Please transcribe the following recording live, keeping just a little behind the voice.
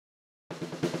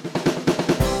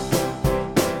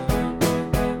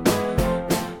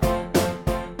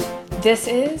This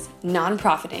is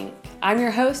Nonprofiting. I'm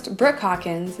your host, Brooke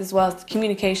Hawkins, as well as the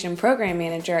Communication Program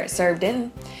Manager at Serve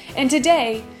Denton, and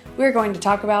today we're going to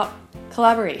talk about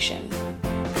collaboration.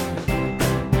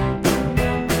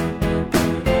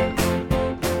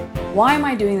 Why am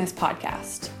I doing this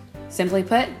podcast? Simply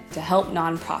put, to help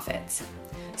nonprofits.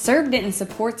 Serve Denton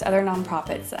supports other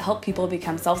nonprofits that help people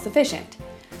become self-sufficient.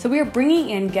 So we are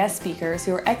bringing in guest speakers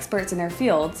who are experts in their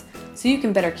fields so you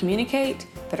can better communicate,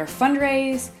 better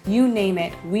fundraise, you name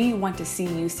it, we want to see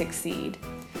you succeed.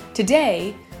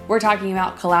 Today, we're talking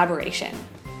about collaboration.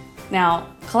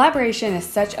 Now, collaboration is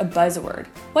such a buzzword.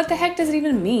 What the heck does it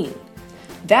even mean?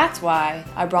 That's why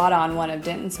I brought on one of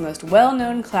Denton's most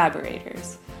well-known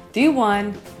collaborators, the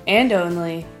one and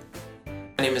only.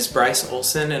 My name is Bryce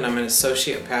Olson, and I'm an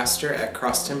associate pastor at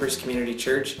Cross Timbers Community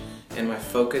Church, and my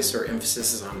focus or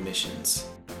emphasis is on missions.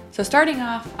 So starting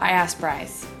off, I asked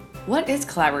Bryce, what is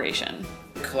collaboration?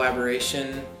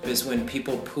 Collaboration is when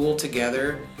people pool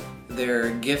together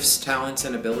their gifts, talents,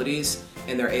 and abilities,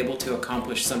 and they're able to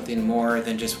accomplish something more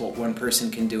than just what one person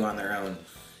can do on their own.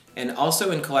 And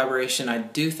also in collaboration, I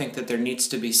do think that there needs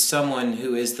to be someone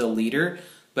who is the leader,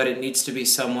 but it needs to be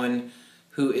someone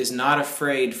who is not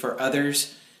afraid for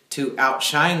others to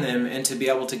outshine them and to be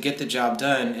able to get the job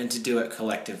done and to do it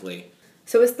collectively.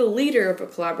 So as the leader of a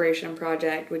collaboration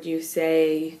project, would you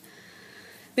say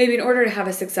maybe in order to have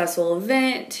a successful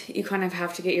event, you kind of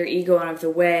have to get your ego out of the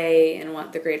way and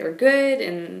want the greater good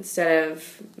instead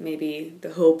of maybe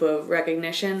the hope of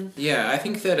recognition? Yeah, I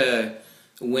think that a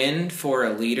win for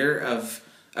a leader of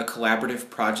a collaborative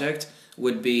project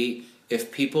would be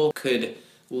if people could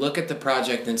look at the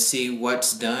project and see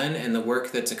what's done and the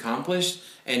work that's accomplished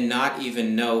and not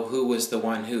even know who was the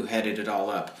one who headed it all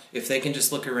up. If they can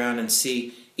just look around and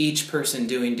see each person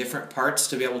doing different parts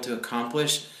to be able to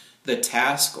accomplish the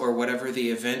task or whatever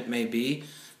the event may be,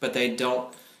 but they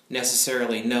don't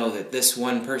necessarily know that this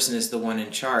one person is the one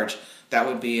in charge, that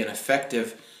would be an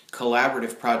effective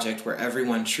collaborative project where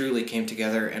everyone truly came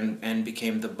together and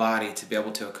became the body to be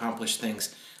able to accomplish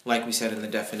things, like we said in the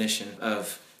definition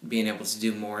of being able to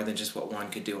do more than just what one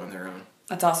could do on their own.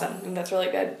 That's awesome. I think that's really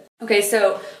good. Okay,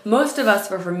 so most of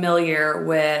us are familiar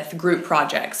with group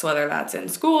projects, whether that's in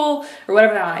school or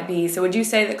whatever that might be. So would you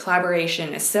say that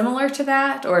collaboration is similar to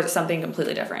that, or is it something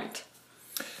completely different?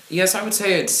 Yes, I would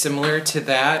say it's similar to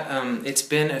that. It's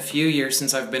been a few years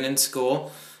since I've been in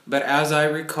school, but as I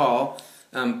recall,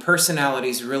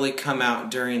 personalities really come out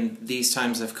during these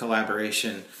times of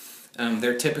collaboration.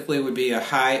 There typically would be a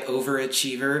high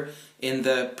overachiever in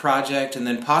the project, and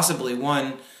then possibly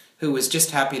one who was just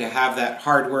happy to have that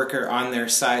hard worker on their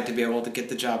side to be able to get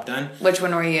the job done. Which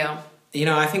one were you? You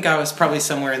know, I think I was probably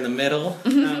somewhere in the middle.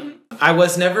 I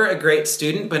was never a great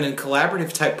student, but in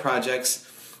collaborative type projects,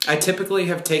 I typically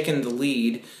have taken the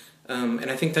lead, and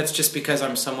I think that's just because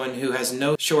I'm someone who has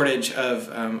no shortage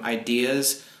of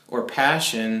ideas or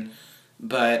passion,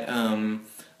 but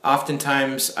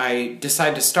oftentimes I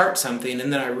decide to start something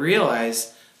and then I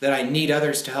realize that I need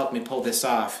others to help me pull this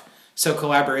off. So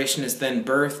collaboration is then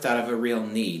birthed out of a real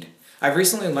need. I've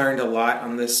recently learned a lot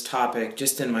on this topic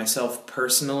just in myself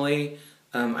personally.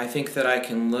 I think that I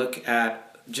can look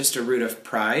at just a root of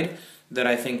pride that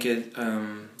I think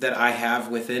that I have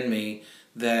within me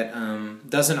that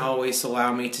doesn't always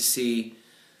allow me to see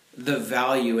the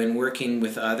value in working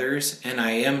with others, and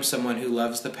I am someone who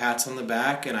loves the pats on the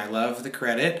back and I love the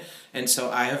credit, and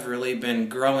so I have really been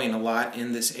growing a lot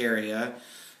in this area,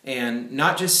 and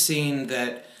not just seeing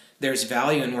that there's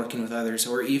value in working with others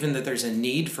or even that there's a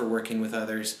need for working with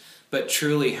others, but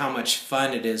truly how much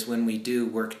fun it is when we do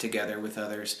work together with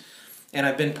others. And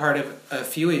I've been part of a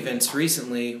few events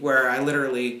recently where I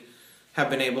literally have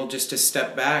been able just to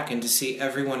step back and to see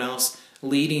everyone else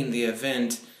leading the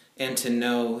event and to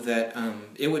know that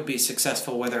it would be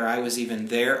successful whether I was even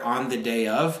there on the day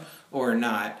of or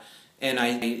not. And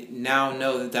I now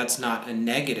know that that's not a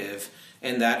negative,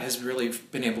 and that has really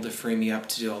been able to free me up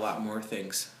to do a lot more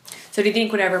things. So do you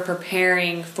think whenever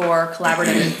preparing for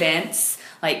collaborative events,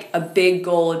 like a big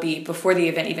goal would be before the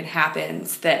event even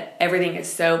happens, that everything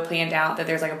is so planned out that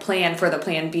there's like a plan for the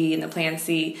plan B and the plan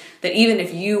C, that even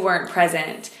if you weren't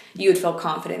present, you would feel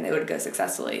confident it would go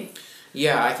successfully?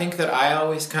 Yeah, I think that I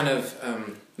always kind of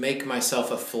make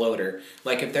myself a floater.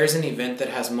 Like if there's an event that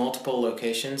has multiple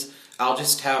locations, I'll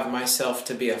just have myself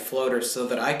to be a floater so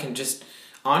that I can just,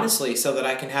 honestly, so that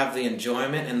I can have the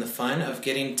enjoyment and the fun of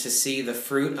getting to see the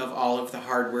fruit of all of the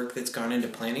hard work that's gone into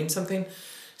planning something.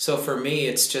 So for me,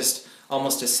 it's just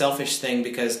almost a selfish thing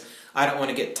because I don't want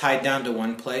to get tied down to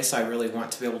one place. I really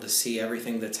want to be able to see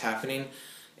everything that's happening.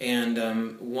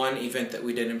 And one event that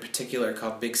we did in particular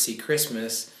called Big C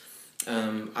Christmas,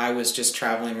 I was just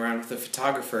traveling around with a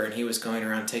photographer, and he was going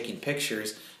around taking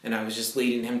pictures, and I was just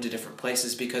leading him to different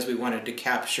places because we wanted to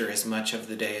capture as much of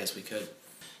the day as we could.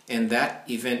 And that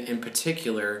event in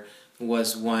particular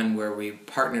was one where we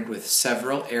partnered with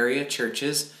several area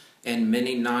churches and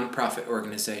many nonprofit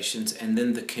organizations, and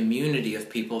then the community of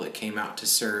people that came out to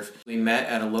serve. We met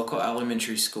at a local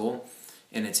elementary school,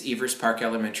 and it's Evers Park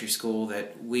Elementary School,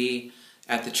 that we,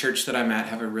 at the church that I'm at,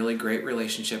 have a really great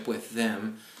relationship with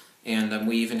them. And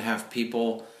we even have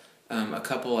people, a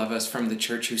couple of us from the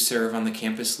church who serve on the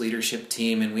campus leadership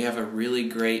team, and we have a really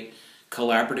great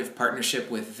collaborative partnership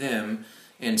with them.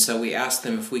 And so we asked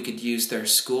them if we could use their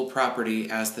school property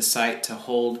as the site to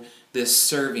hold this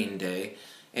serving day.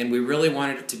 And we really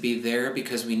wanted it to be there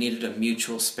because we needed a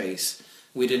mutual space.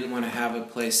 We didn't want to have a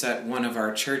place at one of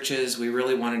our churches. We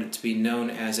really wanted it to be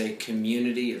known as a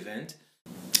community event.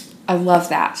 I love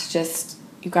that. Just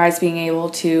you guys being able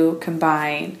to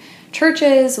combine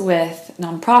churches with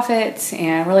nonprofits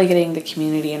and really getting the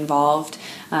community involved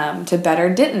to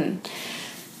better Denton.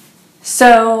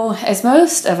 So, as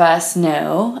most of us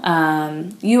know,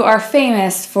 you are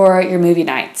famous for your movie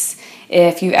nights.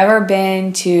 If you've ever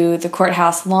been to the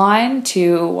courthouse lawn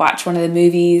to watch one of the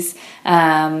movies,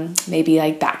 maybe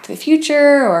like Back to the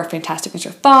Future or Fantastic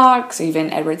Mr. Fox or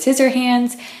even Edward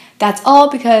Scissorhands, that's all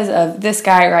because of this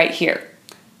guy right here,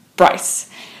 Bryce.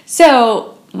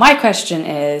 So my question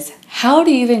is, how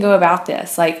do you even go about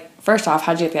this? Like, first off,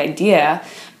 how'd you get the idea?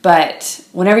 But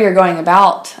whenever you're going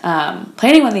about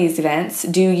planning one of these events,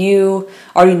 do you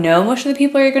already know most of the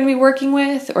people you're going to be working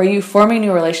with, or are you forming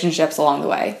new relationships along the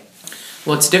way?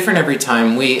 Well, it's different every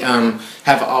time. We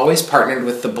have always partnered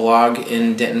with the blog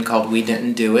in Denton called We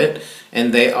Didn't Do It,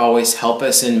 and they always help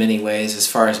us in many ways as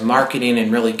far as marketing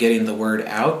and really getting the word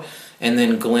out. And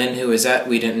then Glenn, who is at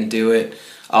We Didn't Do It,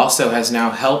 also has now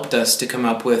helped us to come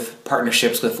up with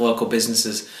partnerships with local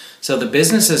businesses. So the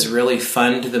businesses really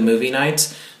fund the movie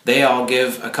nights. They all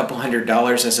give a couple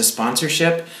 $100 as a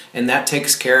sponsorship, and that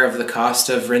takes care of the cost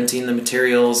of renting the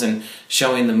materials and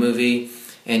showing the movie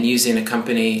and using a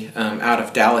company out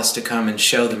of Dallas to come and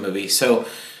show the movie. So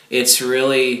it's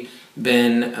really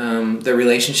been the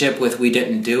relationship with We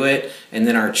Didn't Do It, and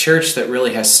then our church that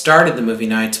really has started the movie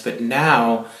nights. But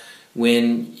now,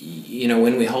 when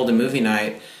we hold a movie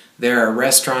night, there are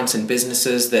restaurants and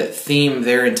businesses that theme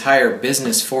their entire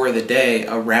business for the day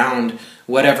around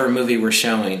whatever movie we're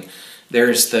showing.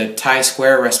 There's the Thai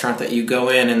Square restaurant that you go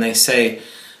in and they say,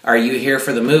 "Are you here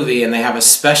for the movie?" And they have a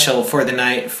special for the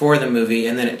night for the movie.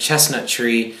 And then at Chestnut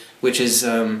Tree, which is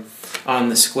on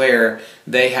the square,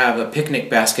 they have a picnic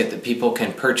basket that people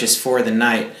can purchase for the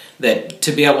night that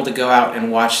to be able to go out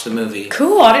and watch the movie.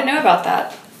 Cool, I didn't know about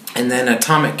that. And then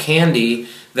Atomic Candy,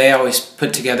 they always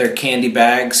put together candy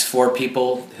bags for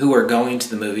people who are going to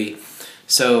the movie.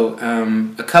 So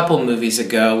a couple movies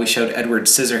ago, we showed Edward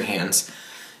Scissorhands,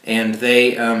 and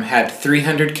they had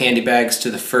 300 candy bags to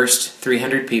the first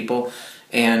 300 people,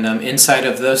 and inside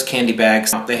of those candy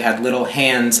bags, they had little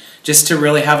hands just to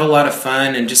really have a lot of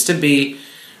fun and just to be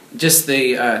just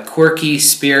the quirky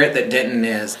spirit that Denton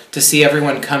is, to see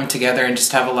everyone come together and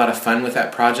just have a lot of fun with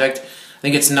that project. I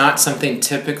think it's not something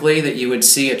typically that you would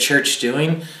see a church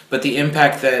doing, but the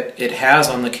impact that it has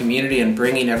on the community and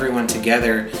bringing everyone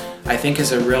together, I think,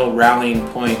 is a real rallying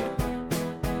point.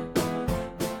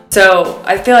 So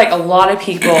I feel like a lot of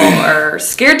people are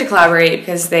scared to collaborate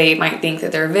because they might think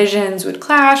that their visions would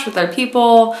clash with other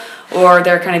people, or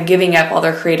they're kind of giving up all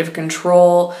their creative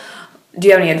control. Do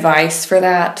you have any advice for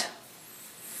that?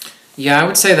 Yeah, I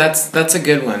would say that's a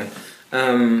good one.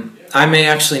 I may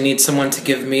actually need someone to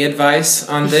give me advice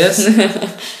on this,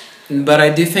 but I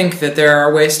do think that there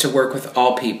are ways to work with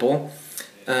all people.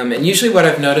 And usually what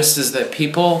I've noticed is that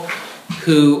people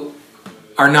who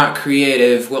are not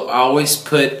creative will always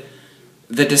put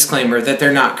the disclaimer that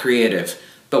they're not creative.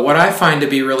 But what I find to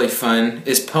be really fun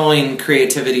is pulling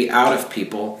creativity out of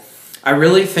people. I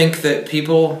really think that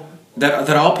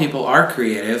that all people are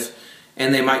creative,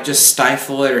 and they might just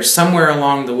stifle it, or somewhere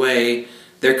along the way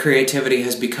their creativity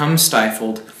has become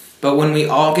stifled. But when we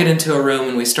all get into a room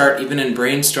and we start, even in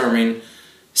brainstorming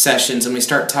sessions, and we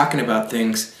start talking about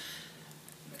things,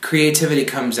 creativity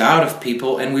comes out of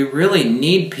people, and we really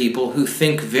need people who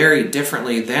think very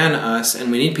differently than us,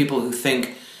 and we need people who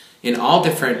think in all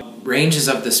different ranges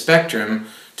of the spectrum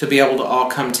to be able to all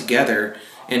come together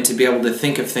and to be able to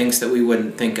think of things that we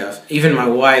wouldn't think of. Even my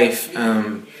wife,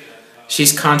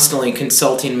 she's constantly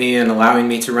consulting me and allowing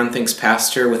me to run things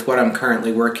past her with what I'm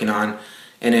currently working on.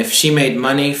 And if she made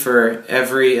money for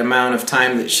every amount of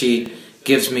time that she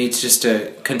gives me just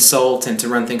to consult and to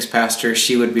run things past her,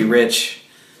 she would be rich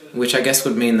which I guess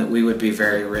would mean that we would be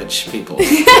very rich people.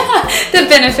 The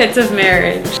benefits of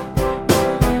marriage.